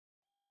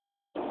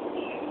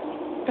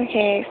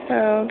Okay,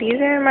 so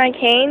these are my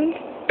canes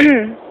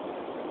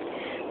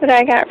that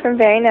I got from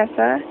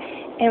Nessa,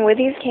 and with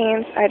these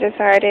canes I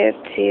decided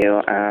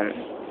to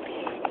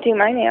do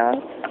my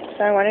nails.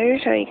 So I wanted to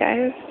show you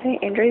guys the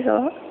end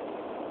result.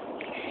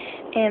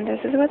 And this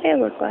is what they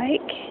look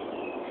like.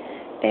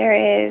 There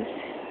is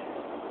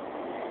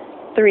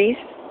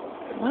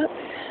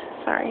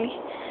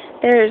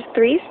there's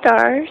 3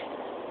 stars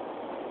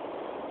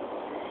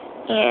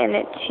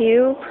and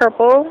 2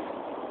 purple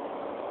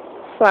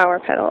flower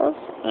petals,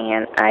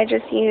 and I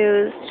just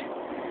used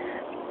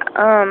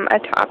a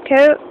top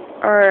coat,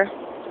 or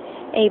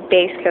a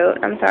base coat,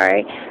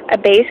 a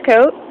base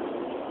coat.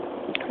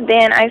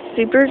 Then I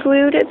super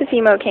glued the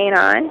fimo cane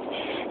on,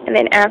 and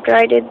then after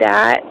I did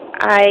that,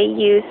 I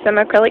used some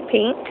acrylic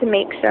paint to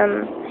make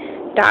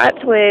some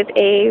dots with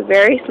a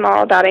very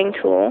small dotting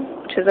tool,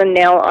 which is a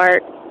nail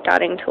art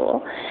dotting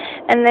tool.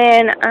 And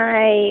then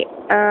I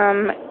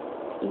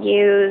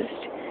used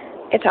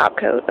a top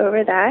coat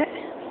over that.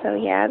 So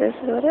yeah, this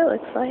is what it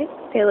looks like.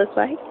 They look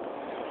like.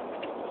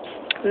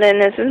 And then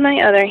this is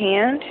my other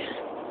hand,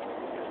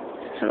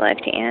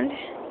 left hand,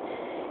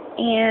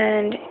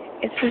 and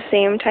it's the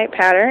same type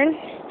pattern.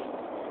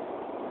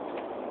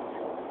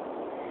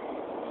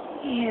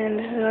 And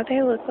this is what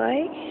they look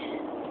like.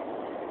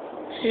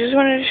 So just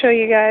wanted to show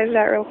you guys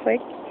that real quick.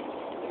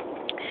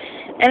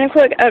 And a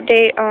quick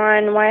update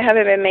on why I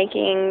haven't been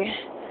making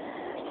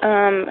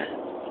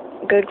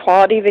good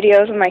quality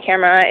videos with my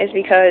camera is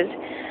because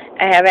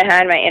I haven't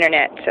had my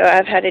internet. So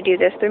I've had to do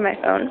this through my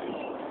phone.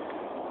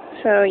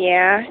 So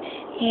yeah.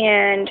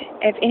 And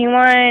if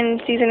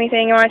anyone sees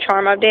anything on my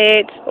charm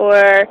updates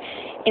or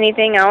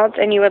anything else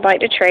and you would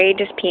like to trade,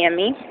 just PM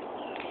me.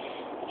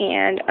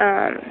 And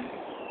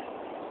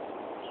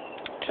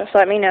just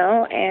let me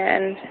know,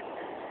 and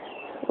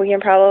we can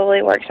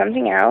probably work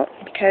something out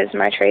because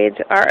my trades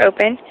are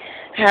open.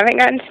 I haven't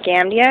gotten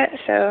scammed yet,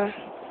 so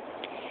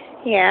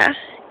yeah.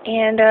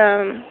 And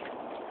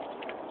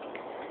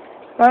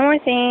one more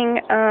thing,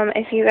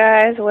 if you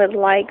guys would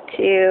like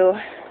to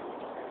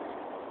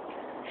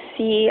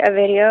see a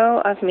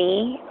video of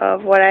me,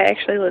 of what I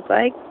actually look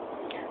like,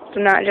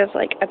 so not just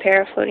like a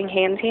pair of floating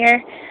hands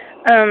here,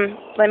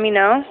 let me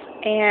know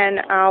and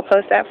I'll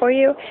post that for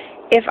you.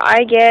 If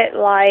I get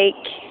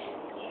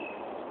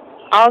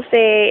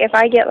if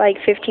I get like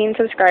 15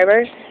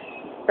 subscribers,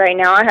 right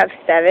now I have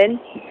 7.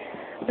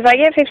 If I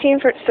get 15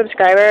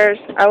 subscribers,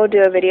 I will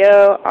do a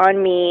video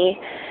on me,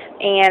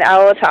 and I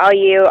will tell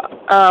you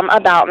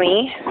about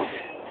me,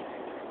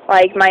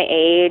 like my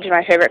age,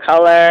 my favorite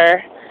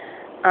color,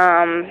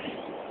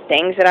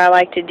 things that I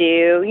like to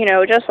do, you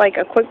know, just like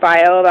a quick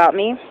bio about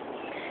me,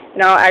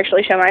 and I'll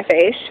actually show my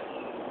face.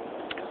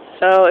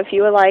 So if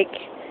you would like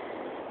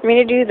me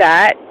to do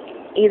that,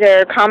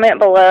 either comment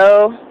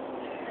below.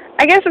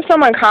 I guess if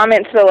someone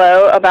comments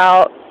below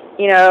about,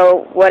 you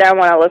know, what I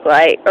want to look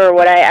like, or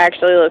what I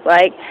actually look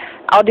like,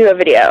 I'll do a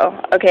video,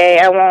 okay?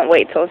 I won't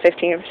wait till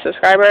 15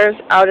 subscribers.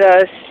 I'll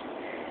just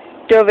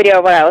do a video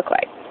of what I look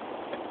like.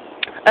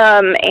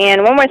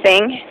 And one more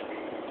thing,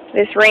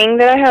 this ring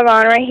that I have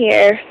on right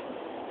here,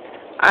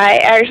 I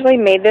actually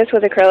made this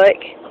with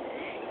acrylic,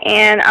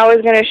 and I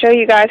was going to show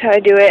you guys how to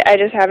do it. I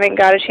just haven't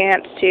got a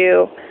chance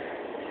to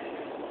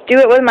do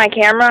it with my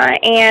camera,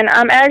 and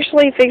I'm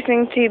actually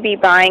fixing to be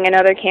buying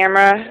another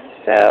camera,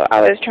 so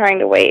I was trying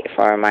to wait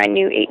for my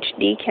new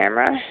HD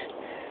camera.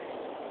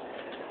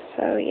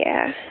 So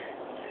yeah,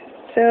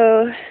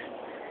 so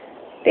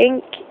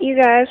thank you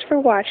guys for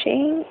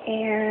watching,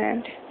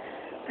 and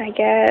I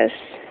guess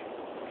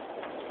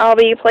I'll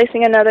be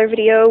placing another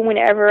video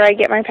whenever I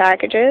get my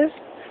packages,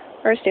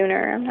 or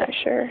sooner, I'm not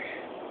sure.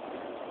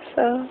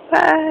 So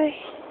bye.